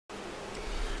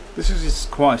This is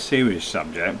quite a serious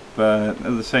subject, but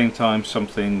at the same time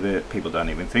something that people don't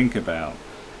even think about.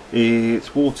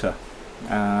 It's water.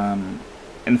 In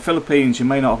the Philippines, you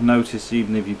may not have noticed,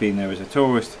 even if you've been there as a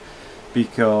tourist,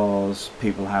 because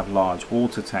people have large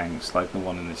water tanks like the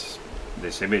one in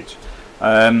this image.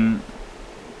 The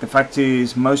fact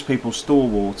is, most people store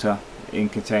water in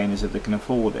containers if they can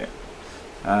afford it.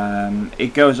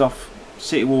 It goes off,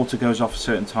 city water goes off at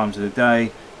certain times of the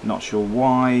day. Not sure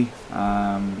why,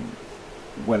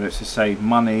 whether it's to save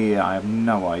money, I have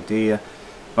no idea,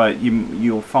 but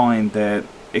you'll find that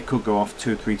it could go off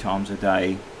 2 or 3 times a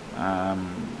day,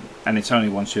 and it's only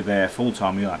once you're there full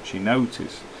time you'll actually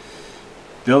notice.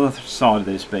 The other side of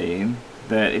this being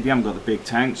that if you haven't got the big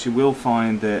tanks, you will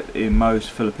find that in most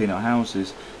Filipino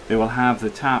houses they will have the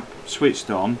tap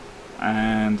switched on,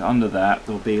 and under that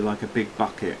there'll be like a big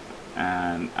bucket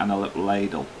and a little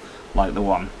ladle like the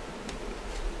one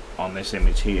on this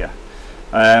image here.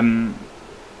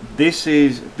 This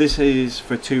is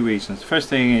for 2 reasons. The first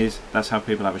thing is that's how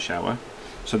people have a shower,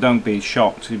 so don't be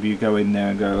shocked if you go in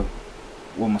there and go,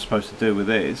 what am I supposed to do with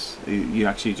this? You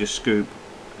actually just scoop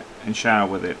and shower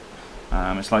with it.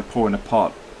 It's like pouring a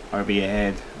pot over your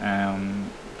head.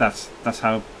 That's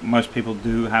how most people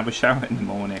do have a shower in the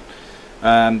morning.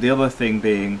 The other thing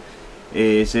being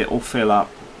is it will fill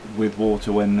up with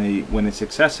water when it's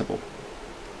accessible.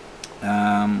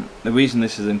 The reason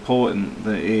this is important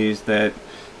is that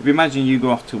if you imagine you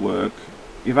go off to work,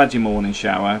 you've had your morning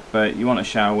shower, but you want a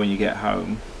shower when you get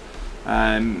home.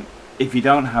 If you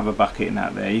don't have a bucket in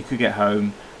that there, you could get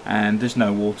home and there's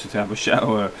no water to have a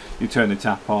shower. You turn the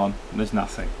tap on and there's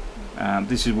nothing.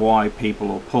 This is why people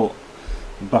will put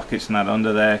buckets and that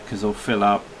under there, because they'll fill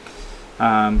up,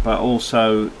 but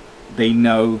also they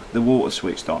know the water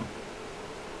switched on.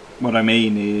 What I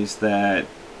mean is that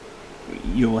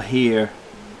you'll hear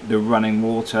the running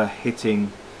water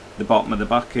hitting the bottom of the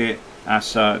bucket. As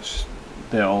such,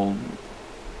 they'll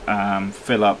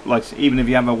fill up. Like, even if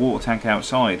you have a water tank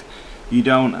outside, you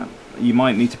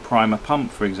might need to prime a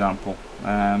pump, for example,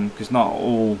 because not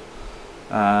all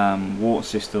water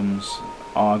systems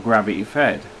are gravity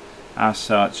fed. As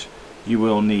such, you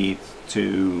will need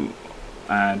to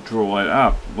draw it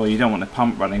up. Well, you don't want the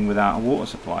pump running without a water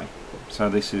supply. So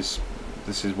this is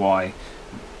why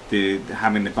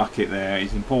having the bucket there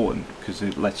is important, because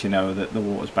it lets you know that the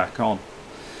water's back on.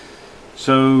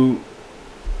 So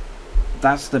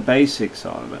that's the basics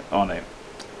of it, on it.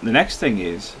 The next thing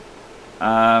is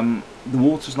the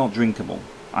water's not drinkable.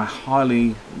 I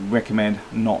highly recommend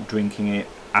not drinking it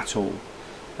at all.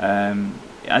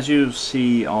 As you'll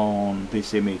see on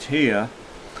this image here,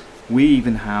 we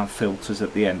even have filters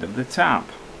at the end of the tap,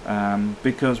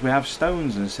 because we have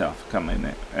stones and stuff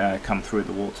come through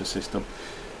the water system.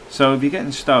 So if you're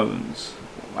getting stones,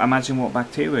 imagine what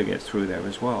bacteria gets through there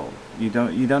as well. You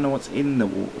don't know what's in the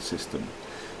water system.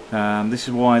 This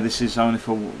is why this is only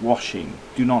for washing.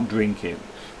 Do not drink it.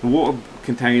 The water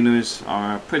containers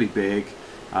are pretty big.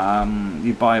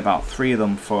 You buy about 3 of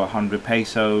them for 100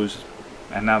 pesos,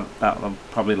 and that'll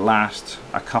probably last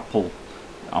a couple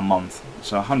a month.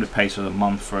 So 100 pesos a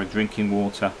month for a drinking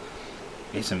water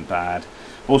isn't bad.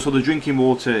 Also, the drinking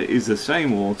water is the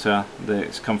same water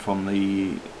that's come from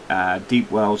the deep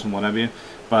wells and whatever,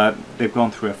 but they've gone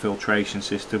through a filtration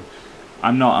system.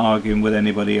 I'm not arguing with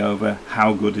anybody over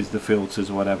how good is the filters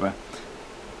or whatever.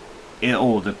 It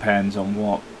all depends on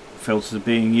what filters are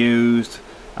being used.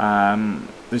 I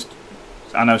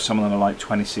know some of them are like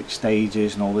 26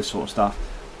 stages and all this sort of stuff.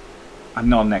 I'm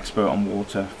not an expert on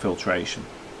water filtration,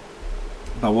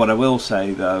 but what I will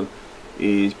say though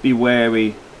is be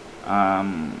wary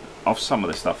of some of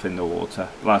the stuff in the water.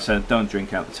 Like I said, don't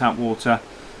drink out the tap water.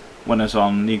 When I was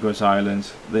on Negros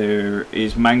Island, there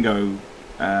is mangoes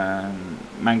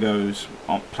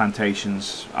on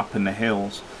plantations up in the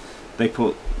hills. They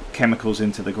put chemicals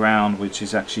into the ground which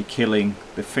is actually killing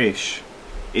the fish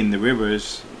in the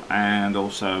rivers, and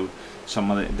also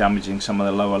damaging some of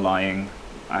the lower lying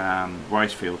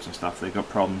rice fields and stuff. They've got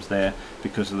problems there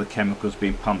because of the chemicals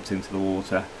being pumped into the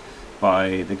water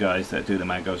by the guys that do the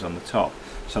mangoes on the top.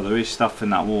 So there is stuff in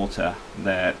that water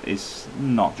that is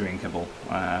not drinkable.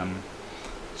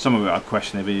 Some of it I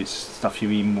question if it's stuff you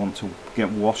even want to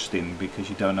get washed in, because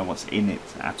you don't know what's in it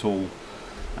at all.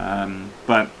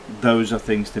 But those are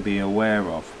things to be aware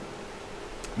of.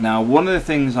 Now, one of the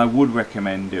things I would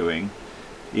recommend doing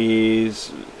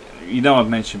is, I've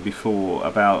mentioned before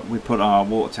about we put our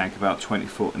water tank about 20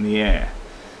 foot in the air.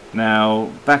 Now,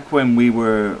 back when we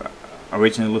were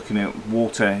originally looking at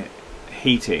water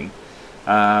heating,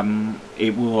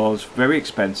 it was very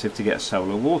expensive to get a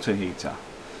solar water heater.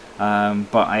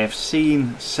 but I have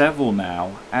seen several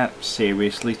now at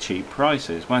seriously cheap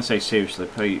prices. When I say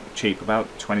seriously cheap, about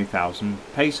 20,000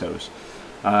 pesos,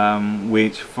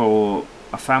 which for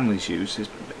a family's use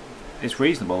is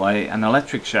reasonable. An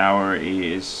electric shower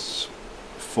is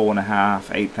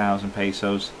 4.5, 8,000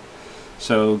 pesos.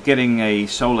 So getting a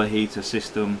solar heater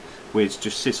system which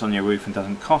just sits on your roof and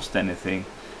doesn't cost anything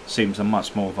seems a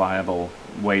much more viable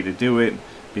way to do it,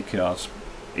 because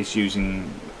it's using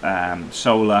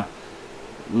solar,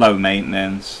 low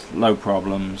maintenance, low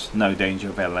problems, no danger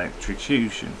of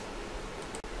electrocution.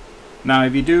 Now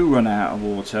if you do run out of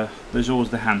water, there's always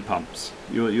the hand pumps.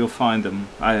 You'll find them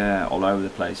all over the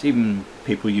place. Even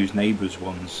people use neighbours'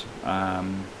 ones.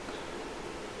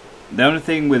 The only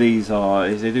thing with these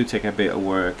is they do take a bit of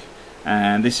work,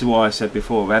 and this is why I said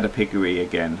before, if we had a piggery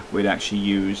again, we'd actually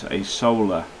use a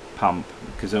solar pump,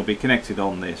 because they'll be connected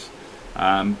on this.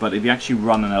 But if you actually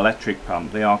run an electric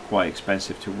pump, they are quite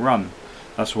expensive to run.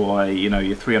 That's why, you know,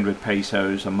 your 300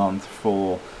 pesos a month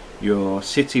for your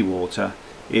city water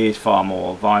is far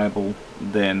more viable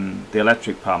than the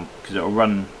electric pump, because it'll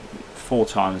run 4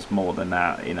 times more than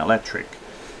that in electric.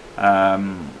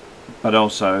 But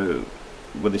also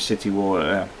with the city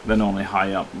water, they're normally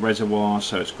high up reservoirs,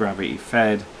 so it's gravity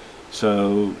fed,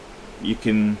 so you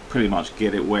can pretty much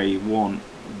get it where you want,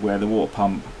 where the water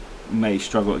pump may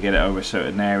struggle to get it over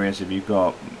certain areas if you've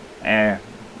got air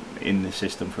in the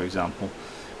system, for example.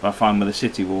 But I find with the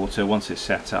city water, once it's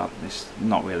set up, it's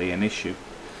not really an issue,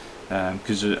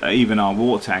 because even our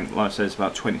water tank, like I said, it's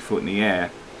about 20 foot in the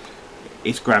air.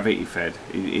 It's gravity fed.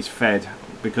 It's fed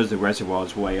because the reservoir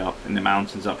is way up in the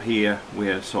mountains up here.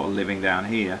 We're sort of living down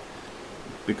here.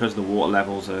 Because the water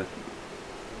levels are,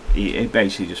 it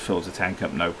basically just fills the tank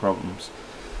up, no problems.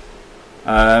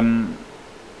 And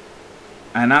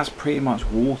that's pretty much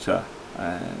water.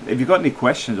 If you've got any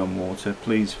questions on water,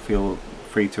 please feel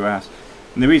free to ask.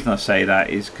 And the reason I say that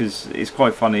is because it's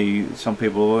quite funny. Some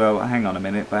people, well, hang on a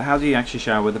minute, but how do you actually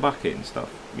shower with a bucket and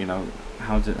stuff? You know,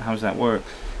 how does that work?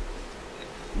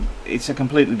 It's a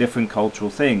completely different cultural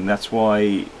thing. That's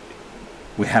why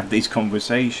we have these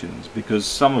conversations, because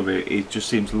some of it just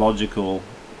seems logical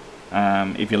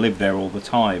if you live there all the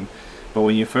time, but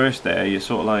when you're first there, you're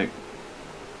sort of like,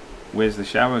 where's the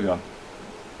shower gone?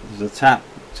 There's a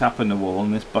tap in the wall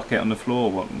and this bucket on the floor.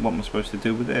 What am I supposed to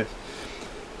do with this?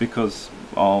 Because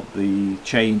of the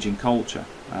change in culture.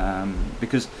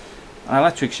 Because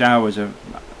electric showers are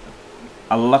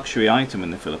a luxury item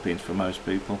in the Philippines for most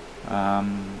people.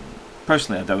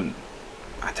 Personally,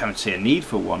 I don't see a need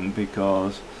for one,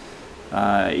 because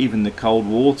even the cold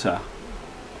water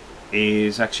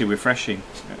is actually refreshing.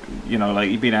 You know, like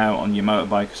you've been out on your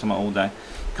motorbike or something all day,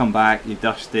 come back, you're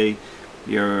dusty,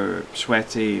 you're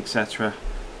sweaty, etc.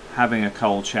 Having a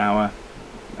cold shower,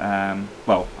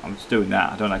 well, I'm just doing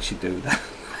that. I don't actually do that.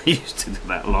 I used to do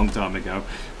that a long time ago,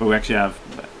 but we actually have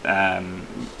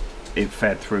it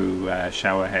fed through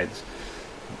shower heads.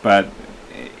 But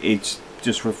it's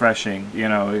just refreshing, you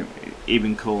know,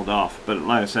 even cooled off. But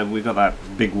like I said, we've got that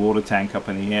big water tank up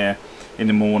in the air. In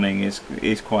the morning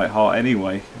it's quite hot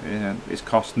anyway. It's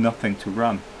cost nothing to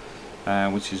run,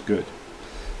 which is good.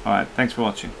 Alright, thanks for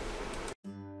watching.